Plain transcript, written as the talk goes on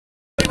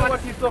know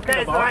what he's talking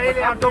about.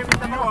 I'm talking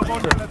to you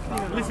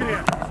about listen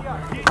here.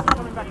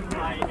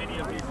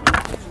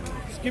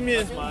 Give me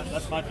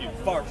that's my view.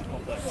 Far too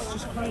complex.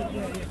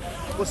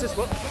 What's this?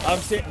 What?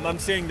 I'm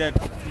saying that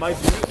my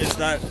view is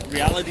that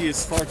reality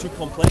is far too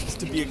complex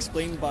to be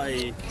explained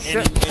by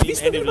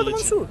any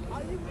religion.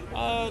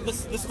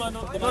 This man,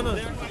 the man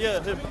there?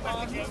 Yeah, him.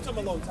 I came to him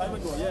a long time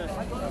ago, yeah.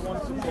 I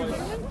wanted to join.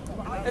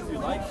 If you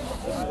like.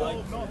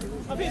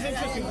 I think it's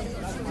interesting.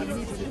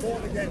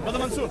 Brother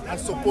Mansur, I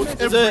support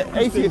every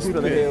atheist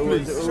brother here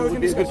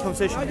would be a good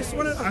conversation. I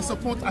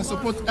support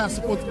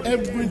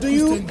every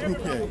Christian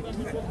group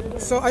here.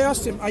 So I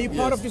asked him, are you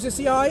part of the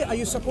CCI? Are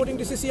you supporting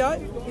the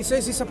CCI? He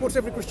says he supports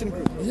every Christian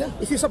group. Yeah.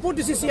 If you support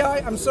the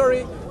CCI, I'm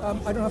sorry,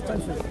 I don't have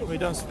time for it. We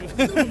don't speak.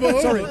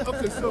 Sorry.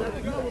 Okay,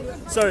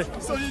 Sorry.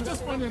 So you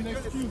just find an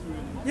excuse, really?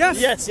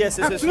 Yes. Yes.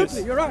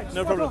 Absolutely, you're right.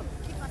 No problem.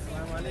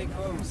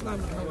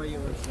 How are you?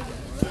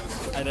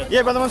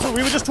 Yeah, Brother Mansur,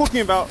 we were just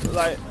talking about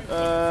like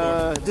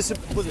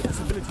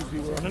disabilities we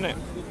were on, isn't it?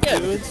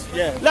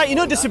 Yeah. Like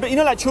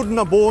like children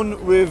are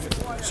born with.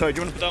 Sorry,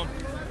 do you want to put down?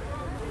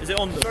 Is it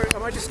on? Sorry,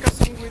 am I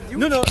discussing with you?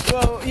 No.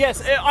 Well,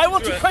 yes. I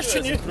want to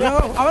question you.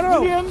 No, I don't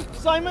know. William,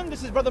 Simon,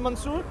 this is Brother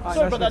Mansur.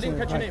 Sorry, brother, I didn't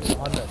catch your name.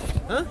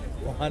 Huh?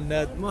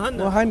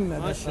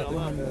 Muhammad.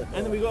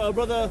 And then we got our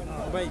brother.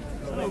 Wait,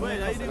 how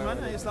you doing, man?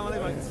 Assalamu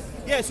alaikum.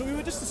 Yeah, so we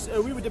were discussing.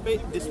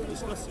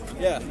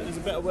 Yeah. There's a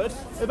better word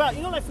about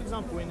like for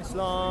example in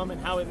Islam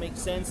and how it makes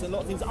sense and a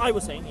lot of things I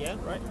was saying, yeah,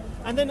 right.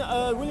 And then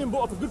William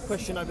brought up a good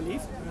question, I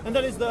believe, and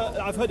that is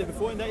I've heard it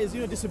before, and that is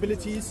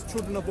disabilities.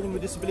 Children are born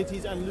with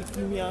disabilities and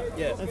leukemia,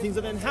 and things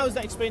like that. And how is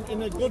that explained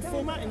in a God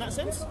format in that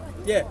sense?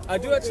 Yeah, I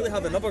do actually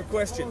have another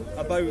question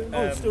about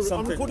something.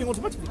 I'm recording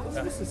automatically.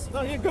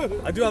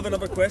 Go. I do have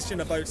another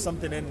question about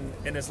something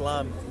in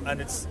Islam,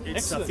 and it's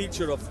Excellent. a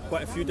feature of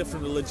quite a few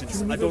different religions.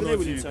 Can I don't know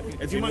with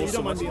if you know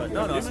so much about it.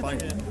 No, it's fine.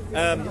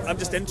 I'm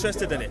just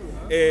interested in it.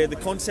 The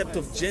concept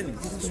of jinn.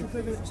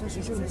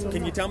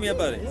 Can you tell me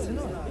about it?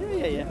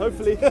 Yeah.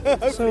 Hopefully.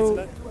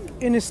 So,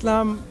 in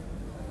Islam,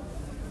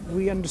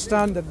 we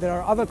understand that there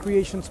are other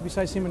creations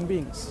besides human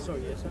beings.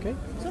 Okay?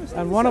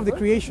 And one of the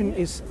creation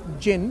is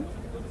jinn,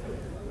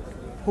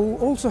 who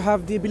also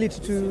have the ability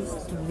to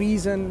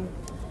reason,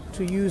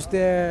 to use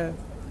their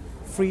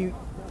free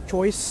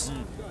choice,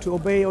 to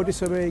obey or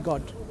disobey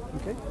God.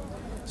 Okay?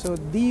 So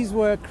these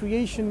were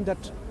creation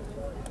that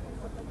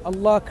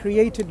Allah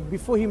created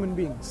before human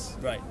beings.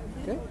 Right.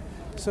 Okay?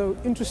 So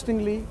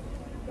interestingly,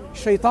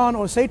 Shaitan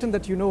or Satan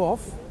that you know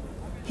of,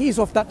 he is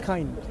of that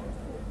kind.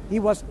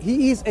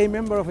 He is a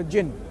member of a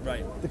jinn,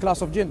 Right. the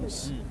class of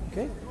jinns.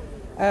 Okay?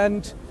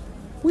 And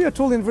we are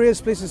told in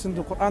various places in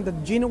the Quran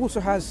that jinn also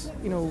has,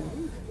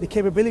 the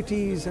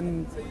capabilities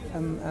and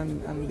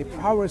the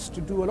powers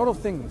to do a lot of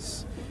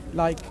things.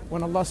 Like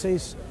when Allah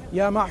says,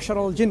 Ya ma'shar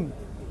al-jinn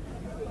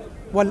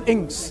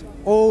wal-ins,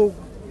 all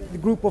the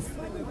group of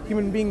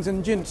human beings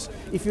and jinns,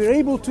 if you're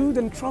able to,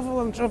 then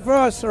travel and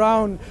traverse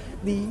around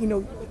the,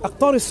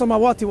 aqtar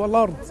as-samawati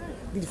wal-ard,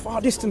 the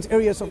far distant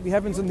areas of the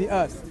heavens and the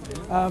earth.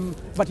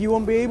 But you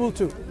won't be able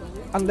to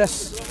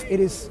unless it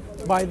is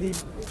by the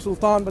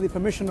Sultan, by the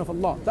permission of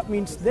Allah. That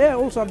means they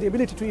also have the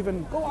ability to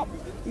even go up,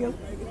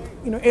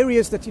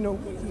 areas that you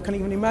can't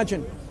even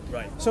imagine.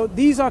 Right. So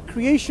these are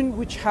creation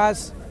which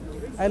has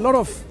a lot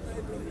of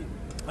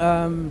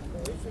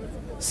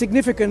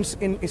significance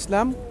in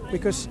Islam,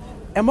 because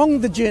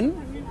among the jinn,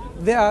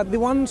 they are the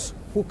ones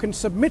who can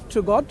submit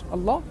to God,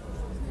 Allah,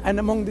 and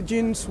among the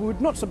jinns who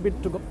would not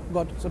submit to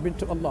God, submit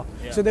to Allah.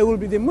 Yeah. So there will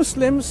be the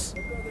Muslims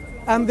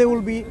and there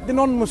will be the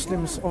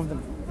non-Muslims of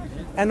them.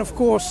 And of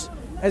course,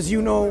 as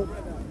you know,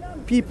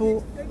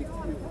 people,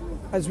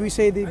 as we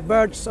say, the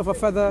birds of a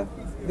feather,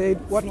 they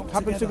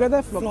happen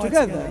together? Flock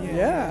together.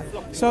 Yeah.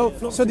 So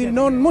the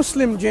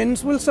non-Muslim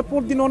jinns will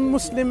support the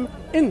non-Muslim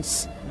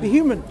ins, the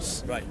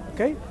humans. Right.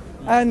 Okay?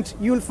 And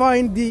you'll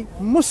find the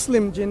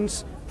Muslim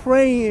jinns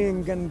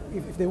praying, and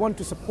if they want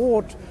to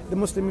support the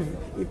Muslim,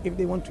 if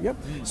they want to, yeah.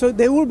 So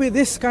there will be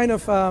this kind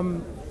of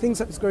things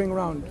that's going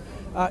around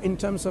in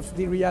terms of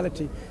the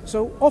reality.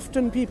 So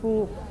often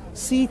people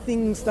see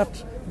things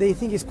that they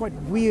think is quite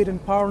weird and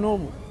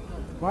paranormal,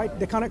 right?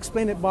 They can't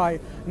explain it by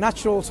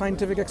natural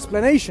scientific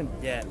explanation.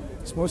 Yeah.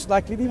 It's most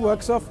likely the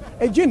works of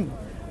a jinn,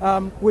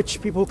 which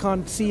people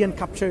can't see and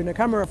capture in a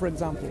camera, for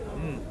example.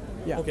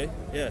 Yeah. Okay.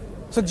 Yeah.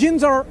 So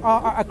jinns are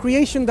a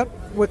creation that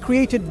were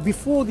created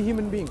before the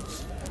human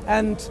beings.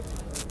 And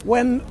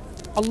when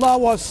Allah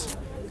was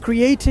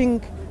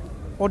creating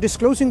or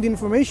disclosing the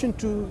information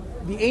to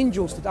the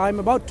angels that I'm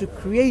about to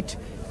create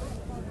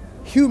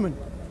human,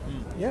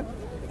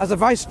 as a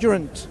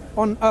vicegerent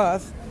on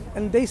earth,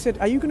 and they said,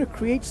 are you going to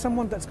create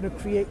someone that's going to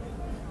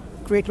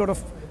create a lot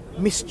of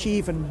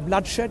mischief and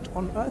bloodshed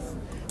on earth?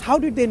 How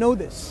did they know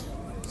this?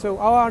 So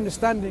our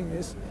understanding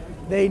is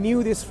they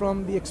knew this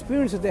from the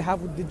experiences they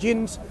have with the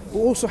jinns, who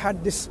also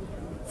had this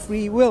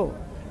free will,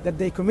 that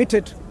they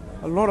committed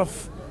a lot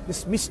of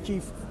this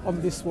mischief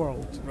on this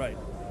world. Right.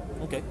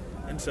 Okay.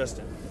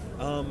 Interesting.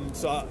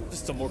 So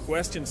just some more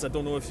questions. I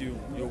don't know if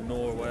you'll know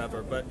or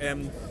whatever, but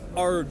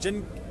are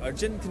jinn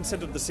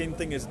considered the same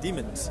thing as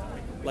demons?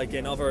 like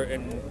in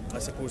I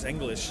suppose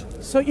English?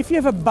 So if you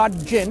have a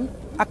bad jinn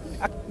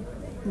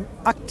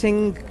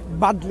acting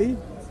badly,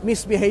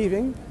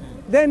 misbehaving,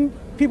 then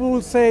people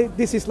will say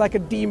this is like a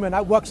demon,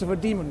 works of a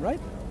demon, right?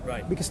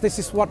 Right. Because this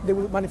is what they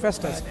will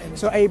manifest as.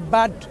 So a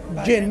bad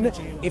jinn,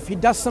 if he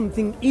does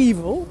something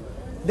evil,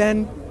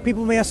 then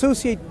people may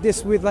associate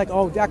this with like,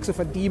 oh, the acts of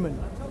a demon.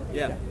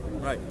 Yeah.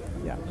 Right.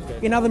 Yeah.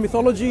 Okay. In other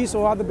mythologies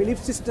or other belief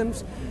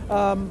systems,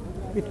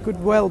 it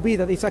could well be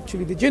that it's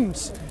actually the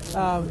jinns,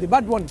 the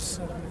bad ones,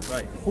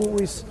 right, who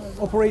is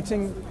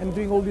operating and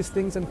doing all these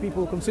things, and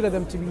people consider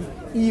them to be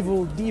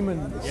evil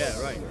demons. Yeah,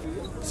 right.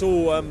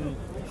 So,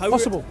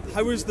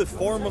 how is the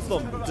form of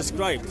them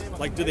described?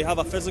 Like, do they have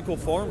a physical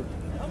form?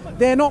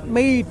 They're not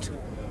made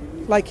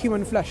like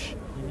human flesh.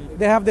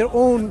 They have their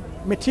own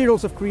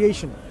materials of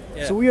creation.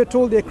 Yeah. So we are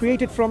told they're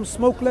created from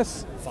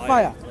smokeless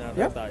fire.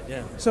 Yeah, that,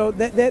 yeah. So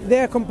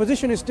their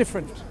composition is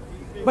different.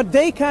 But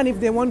they can, if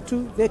they want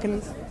to, they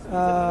can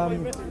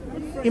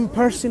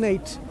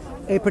impersonate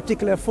a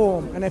particular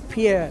form and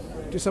appear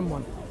to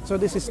someone. So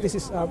this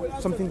is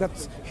something that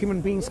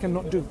human beings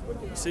cannot do.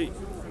 See,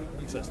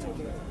 interesting.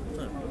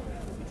 Huh.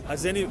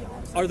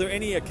 Are there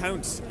any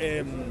accounts,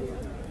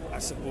 I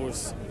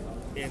suppose,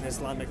 in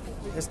Islamic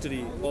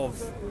history of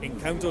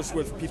encounters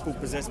with people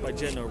possessed by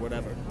jinn or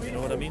whatever? You know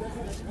what I mean?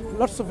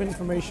 Lots of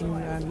information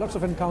and lots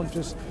of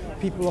encounters.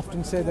 People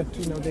often say that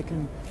they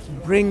can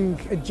bring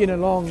a jinn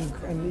along,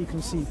 and you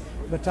can see.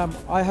 But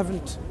I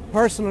haven't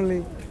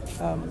personally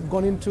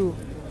gone into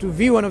to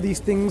view one of these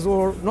things,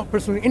 or not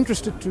personally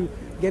interested to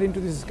get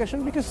into this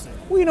discussion, because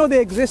we know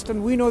they exist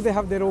and we know they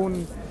have their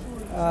own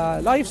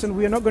lives, and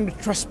we are not going to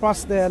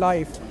trespass their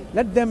life.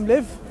 Let them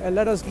live and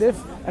let us live,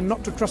 and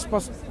not to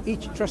trespass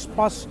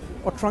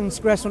or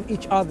transgress on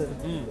each other.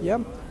 Yeah.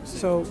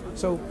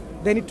 So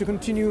they need to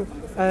continue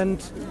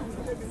and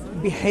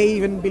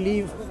behave and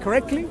believe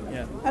correctly,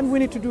 and we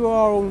need to do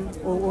our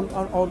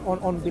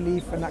own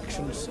belief and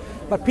actions.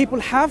 But people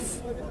have,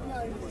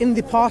 in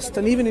the past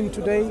and even in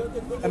today,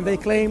 and they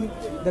claim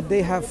that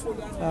they have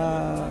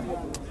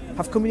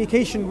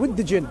communication with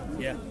the jinn.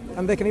 Yeah.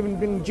 And they can even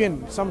bring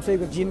jinn. Some say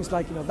that jinn is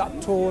like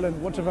that tall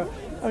and whatever.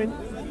 I mean,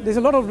 there's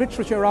a lot of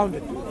literature around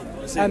it,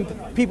 and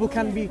people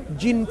can be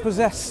jinn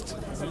possessed,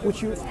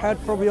 which you've heard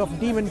probably of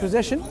demon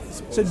possession.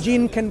 So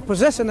jinn can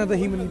possess another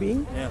human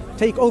being,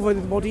 take over the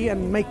body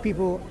and make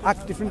people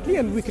act differently,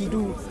 and we can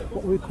do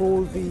what we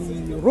call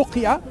the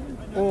ruqya,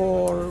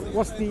 or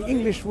what's the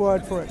English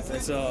word for it?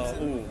 It's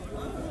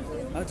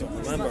I don't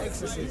remember.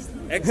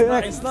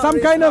 Some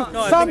kind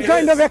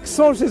of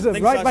exorcism,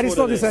 right? But it's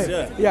not the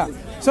same. Yeah.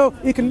 So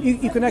you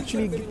can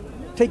actually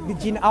take the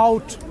jinn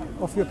out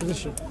of your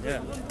position.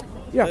 Yeah.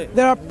 Yeah.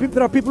 There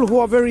are people who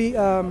are very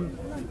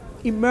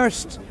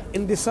immersed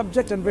in this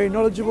subject and very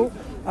knowledgeable.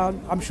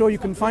 I'm sure you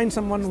can find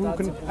someone who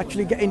can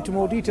actually get into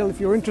more detail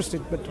if you're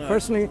interested. But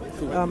personally,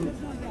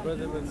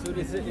 Brother Mansur,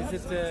 is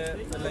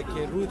it like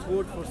a root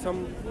word for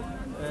some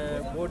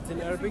words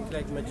in Arabic,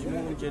 like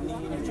majnoon,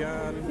 janeen,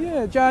 jan?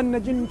 Yeah,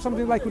 jan, jinn,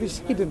 something like what is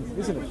hidden,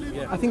 isn't it?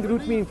 Yeah. I think the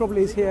root meaning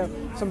probably is here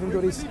something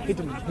that is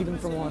hidden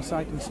from our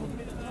sight and so on.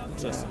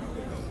 Interesting.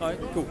 All right,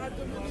 cool.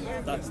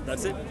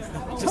 That's it.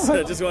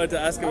 Just wanted to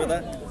ask about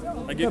that.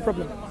 Thank you. No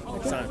problem.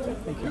 Sound.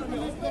 Thank you.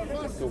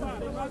 Cool.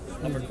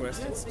 Other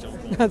questions?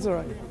 Jump on. That's all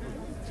right.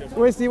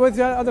 Where's the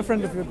other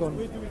friend of yours gone?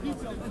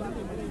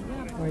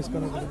 Oh, he's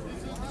gone over there.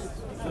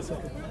 That's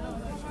okay.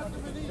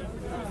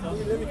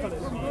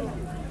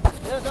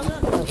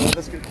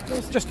 That's good.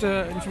 It's just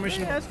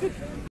information. Yeah, that's good.